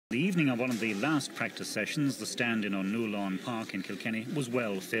The evening of one of the last practice sessions, the stand in O'Newlawn Park in Kilkenny was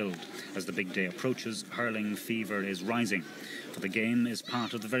well filled. As the big day approaches, hurling fever is rising, for the game is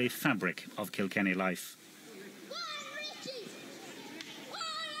part of the very fabric of Kilkenny life.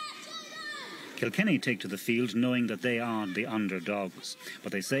 Kilkenny take to the field knowing that they are the underdogs,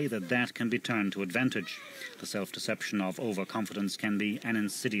 but they say that can be turned to advantage. The self-deception of overconfidence can be an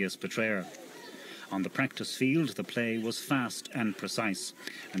insidious betrayer. On the practice field, the play was fast and precise,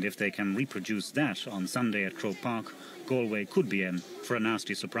 and if they can reproduce that on Sunday at Croke Park, Galway could be in for a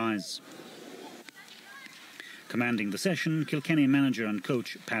nasty surprise. Commanding the session, Kilkenny manager and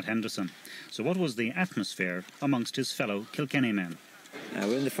coach Pat Henderson. So what was the atmosphere amongst his fellow Kilkenny men?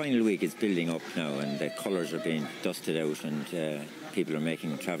 We're in the final week. It's building up now, and the colours are being dusted out, and people are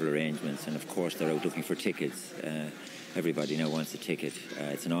making travel arrangements, and of course they're out looking for tickets. Everybody now wants a ticket.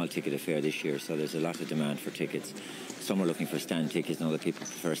 It's an all-ticket affair this year, so there's a lot of demand for tickets. Some are looking for stand tickets, and other people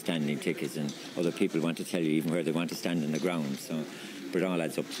prefer standing tickets, and other people want to tell you even where they want to stand in the ground. So, but it all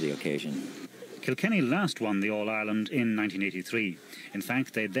adds up to the occasion. Kilkenny last won the All-Ireland in 1983. In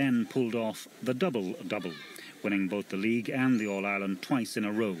fact, they then pulled off the double-double, winning both the league and the All-Ireland twice in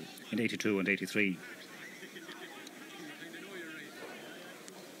a row, in 82 and 83.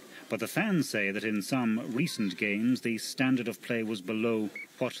 But the fans say that in some recent games the standard of play was below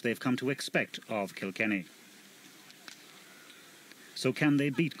what they've come to expect of Kilkenny. So can they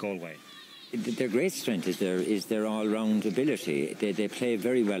beat Galway? Their great strength is their all-round ability. They play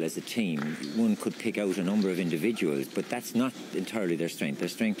very well as a team. One could pick out a number of individuals, but that's not entirely their strength. Their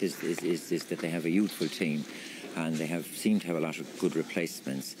strength is that they have a youthful team, and they seem to have a lot of good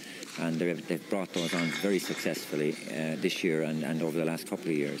replacements, and they've brought those on very successfully this year and over the last couple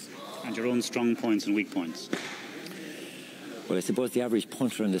of years. And your own strong points and weak points? Well, I suppose the average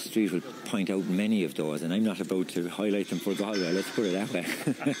punter on the street will point out many of those, and I'm not about to highlight them for Galway, let's put it that way.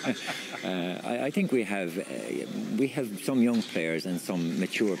 I think we have some young players and some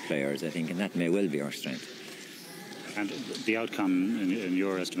mature players, I think, and that may well be our strength. And the outcome, in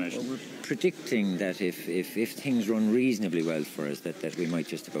your estimation? Well, we're predicting that if things run reasonably well for us, that we might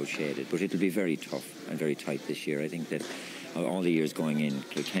just about shade it. But it'll be very tough and very tight this year. I think that all the years going in,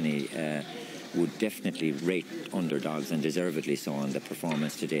 Kilkenny would definitely rate underdogs, and deservedly so, on the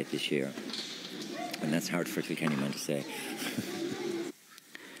performance to date this year. And that's hard for Kilkenny men to say.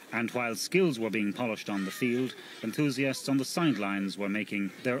 And while skills were being polished on the field, enthusiasts on the sidelines were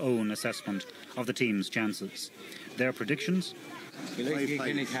making their own assessment of the team's chances. Their predictions? We like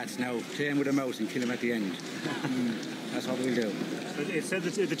Kilkenny cats now, play him with a mouse and kill him at the end. That's what we'll do. But it said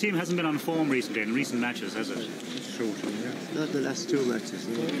that the team hasn't been on form recently in recent matches, has it? It's true, yeah. Not the last two matches.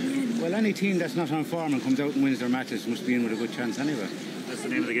 Well, any team that's not on form and comes out and wins their matches must be in with a good chance anyway. That's the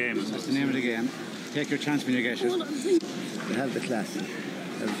name of the game, isn't it? That's the name of the game. Take your chance when you get it. They have the class.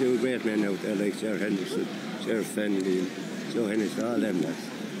 There are a few great men out there like Ger Henderson, Ger Fennelly, Joe Henderson, all them lads.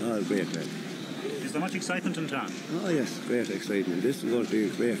 All great men. Is there much excitement in town? Oh yes, great excitement. This is going to be a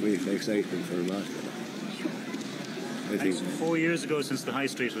great week of excitement for them all. I think. 4 years ago since the high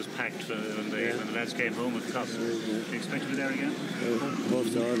street was packed when the lads came home with cups. Do you expect to be there again? Hope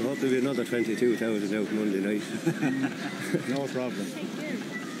so. I hope there'll be another 22,000 out Monday night. No problem.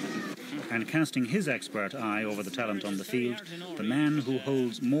 And casting his expert eye over the talent on the field, the man who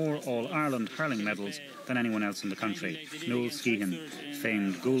holds more All-Ireland hurling medals than anyone else in the country, Noel Skehan,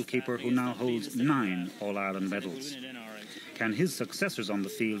 famed goalkeeper who now holds 9 All-Ireland medals. Can his successors on the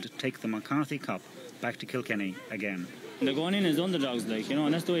field take the McCarthy Cup back to Kilkenny again? They're going in as underdogs,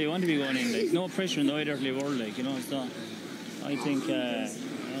 and that's the way you want to be going in, no pressure in the wide earthly world, so I think, I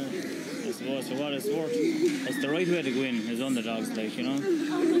suppose, for what it's worth, it's the right way to go in as underdogs,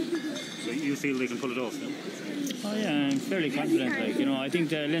 So you feel they can pull it off, then? Oh yeah, I'm fairly confident, I think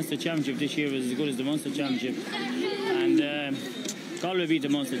the Leinster Championship this year was as good as the Munster Championship, and Galway beat the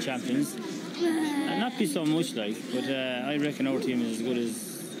Munster champions, and not be so much, but I reckon our team is as good as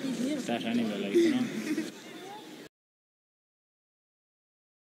that anyway,